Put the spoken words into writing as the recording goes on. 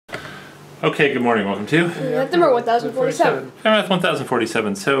Okay, good morning. Welcome to number 1047. FamilyMath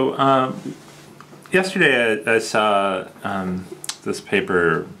 1047. So yesterday I saw this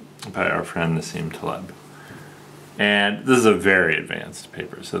paper by our friend Nassim Taleb. And this is a very advanced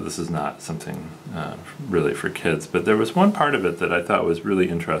paper, so this is not something really for kids. But there was one part of it that I thought was really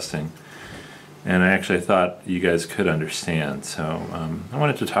interesting, and I actually thought you guys could understand. So I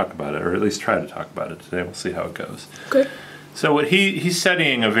wanted to talk about it, or at least try to talk about it today. We'll see how it goes. Good. So what he's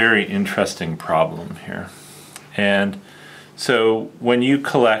studying a very interesting problem here. And so when you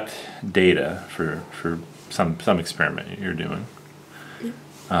collect data for some experiment you're doing,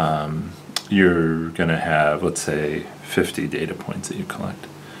 you're going to have, let's say, 50 data points that you collect.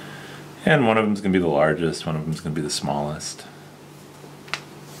 And one of them is going to be the largest, one of them is going to be the smallest.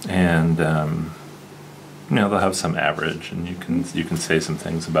 And they'll have some average, and you can say some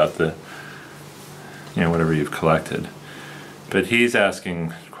things about the whatever you've collected. But he's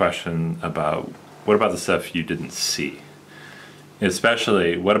asking a question about, what about the stuff you didn't see?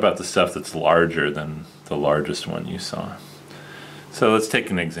 Especially, what about the stuff that's larger than the largest one you saw? So let's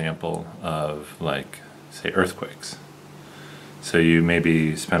take an example of, like, say, earthquakes. So you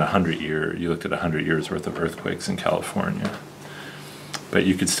maybe spent you looked at 100 years worth of earthquakes in California. But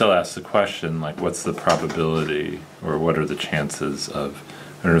you could still ask the question, like, what's the probability, or what are the chances of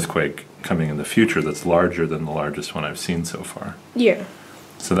an earthquake coming in the future that's larger than the largest one I've seen so far? Yeah.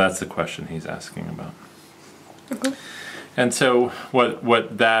 So that's the question he's asking about. Okay. And so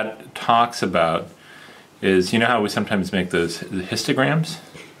what that talks about is, you know how we sometimes make those histograms?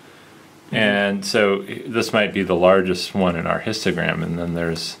 Mm-hmm. And so this might be the largest one in our histogram, and then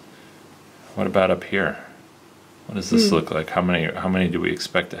there's, what about up here? What does this look like? How many do we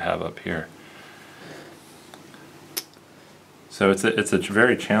expect to have up here? So it's a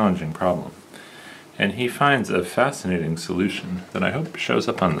very challenging problem. And he finds a fascinating solution that I hope shows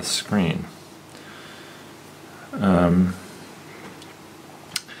up on the screen. Among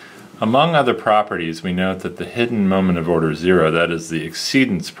other properties, we note that the hidden moment of order 0, that is the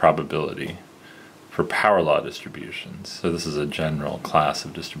exceedance probability for power law distributions. So this is a general class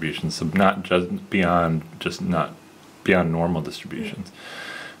of distributions, so not just beyond normal distributions.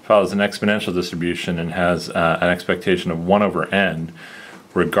 Follows an exponential distribution and has an expectation of 1 over n,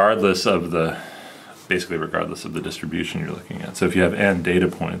 regardless of the distribution you're looking at. So if you have n data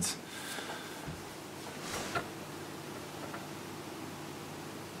points,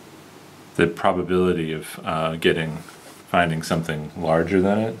 the probability of finding something larger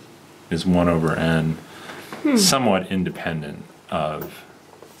than it is 1 over n, somewhat independent of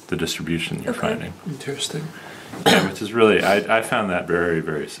the distribution you're finding. Interesting. Yeah, which is really, I found that very,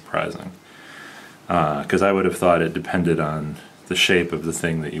 very surprising, because I would have thought it depended on the shape of the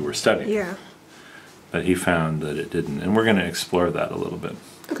thing that you were studying. Yeah. But he found that it didn't, and we're going to explore that a little bit.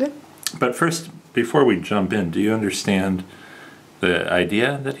 Okay. But first, before we jump in, do you understand the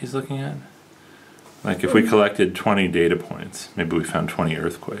idea that he's looking at? Like, if we collected 20 data points, maybe we found 20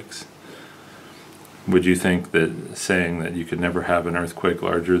 earthquakes, would you think that saying that you could never have an earthquake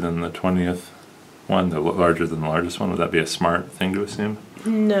larger than the 20th one, larger than the largest one, would that be a smart thing to assume?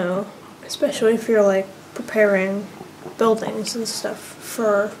 No, especially if you're, like, preparing buildings and stuff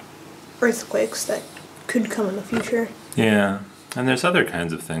for earthquakes that could come in the future. Yeah, and there's other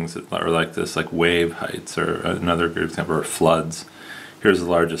kinds of things that are like this, like wave heights, or another good example, or floods. Here's the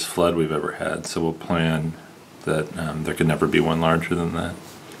largest flood we've ever had, so we'll plan that there could never be one larger than that.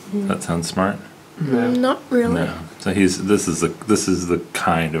 That sounds smart? No. Not really. No. So this is the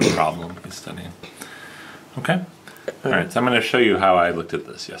kind of problem he's studying. Okay. All right. So I'm going to show you how I looked at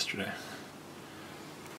this yesterday.